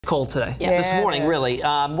cold today. Yeah. This morning, really.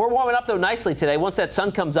 We're warming up, though, nicely today. Once that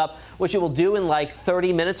sun comes up, which it will do in like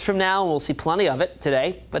 30 minutes from now, and we'll see plenty of it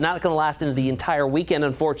today, but not going to last into the entire weekend,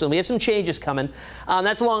 unfortunately. We have some changes coming.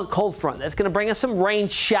 That's along a cold front. That's going to bring us some rain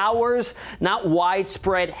showers, not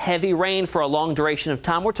widespread heavy rain for a long duration of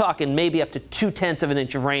time. We're talking maybe up to 0.2 of an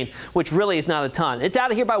inch of rain, which really is not a ton. It's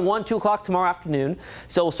out of here by 1, 2 o'clock tomorrow afternoon,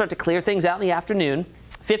 so we'll start to clear things out in the afternoon.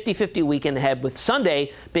 50-50 weekend ahead, with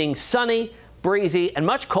Sunday being sunny, breezy, and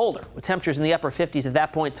much colder, with temperatures in the upper 50s at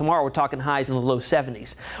that point. Tomorrow, we're talking highs in the low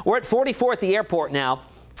 70s. We're at 44 at the airport now.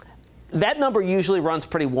 That number usually runs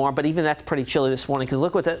pretty warm, but even that's pretty chilly this morning, because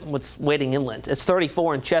look what's waiting inland. It's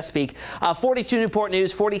 34 in Chesapeake, 42 Newport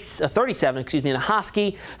News, 37, excuse me, in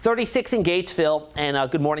Hosky, 36 in Gatesville,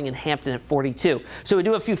 and good morning in Hampton at 42. So we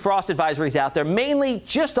do have a few frost advisories out there, mainly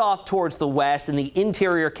just off towards the west in the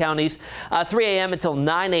interior counties, 3 a.m. until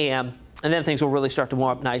 9 a.m. And then things will really start to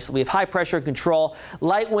warm up nicely. We have high pressure control,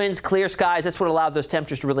 light winds, clear skies. That's what allowed those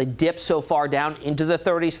temperatures to really dip so far down into the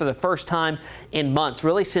 30s for the first time in months,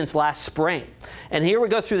 really since last spring. And here we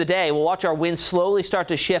go through the day. We'll watch our winds slowly start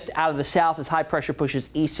to shift out of the south as high pressure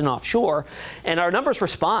pushes east and offshore. And our numbers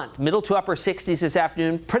respond. Middle to upper 60s this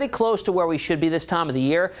afternoon, pretty close to where we should be this time of the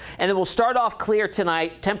year. And then we'll start off clear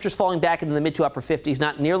tonight. Temperatures falling back into the mid to upper 50s,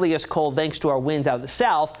 not nearly as cold thanks to our winds out of the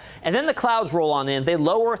south. And then the clouds roll on in. They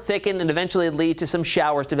lower, thicken, and eventually lead to some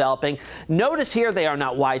showers developing. Notice here they are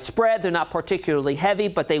not widespread. They're not particularly heavy,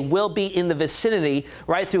 but they will be in the vicinity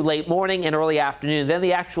right through late morning and early afternoon. Then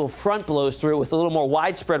the actual front blows through with a little more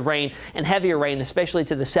widespread rain and heavier rain, especially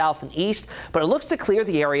to the south and east. But it looks to clear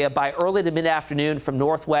the area by early to mid-afternoon from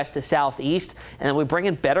northwest to southeast. And then we bring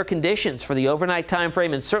in better conditions for the overnight time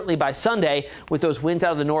frame, and certainly by Sunday, with those winds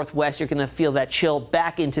out of the northwest, you're going to feel that chill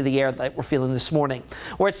back into the air that we're feeling this morning.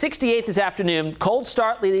 We're at 68 this afternoon. Cold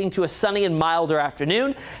start leading to a sunny and milder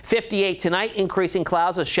afternoon. 58 tonight, increasing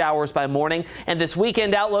clouds with showers by morning. And this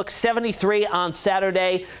weekend outlook, 73 on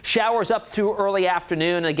Saturday. Showers up to early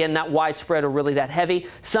afternoon. Again, not widespread or really that heavy.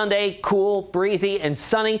 Sunday, cool, breezy, and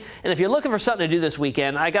sunny. And if you're looking for something to do this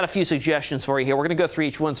weekend, I got a few suggestions for you here. We're going to go through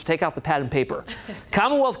each one, so take out the pad and paper.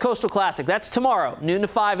 Commonwealth Coastal Classic, that's tomorrow, noon to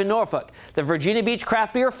 5 in Norfolk. The Virginia Beach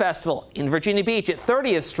Craft Beer Festival in Virginia Beach at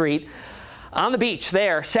 30th Street. On the beach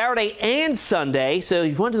there, Saturday and Sunday. So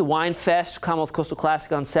if you want to do the Wine Fest, Commonwealth Coastal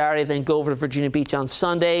Classic on Saturday, then go over to Virginia Beach on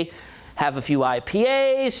Sunday, have a few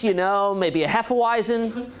IPAs, you know, maybe a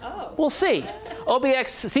Hefeweizen. Oh. We'll see. OBX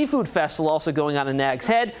Seafood Festival also going on in Nag's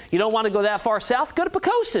Head. You don't want to go that far south? Go to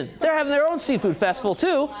Pocosin. They're having their own seafood festival,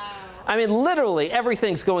 too. I mean, literally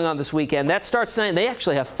everything's going on this weekend. That starts tonight, and they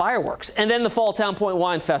actually have fireworks. And then the Fall Town Point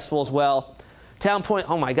Wine Festival as well. Town Point,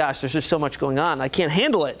 oh my gosh, there's just so much going on. I can't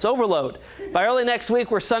handle it. It's overload. By early next week,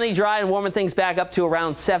 we're sunny, dry, and warming things back up to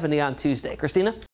around 70 on Tuesday. Christina?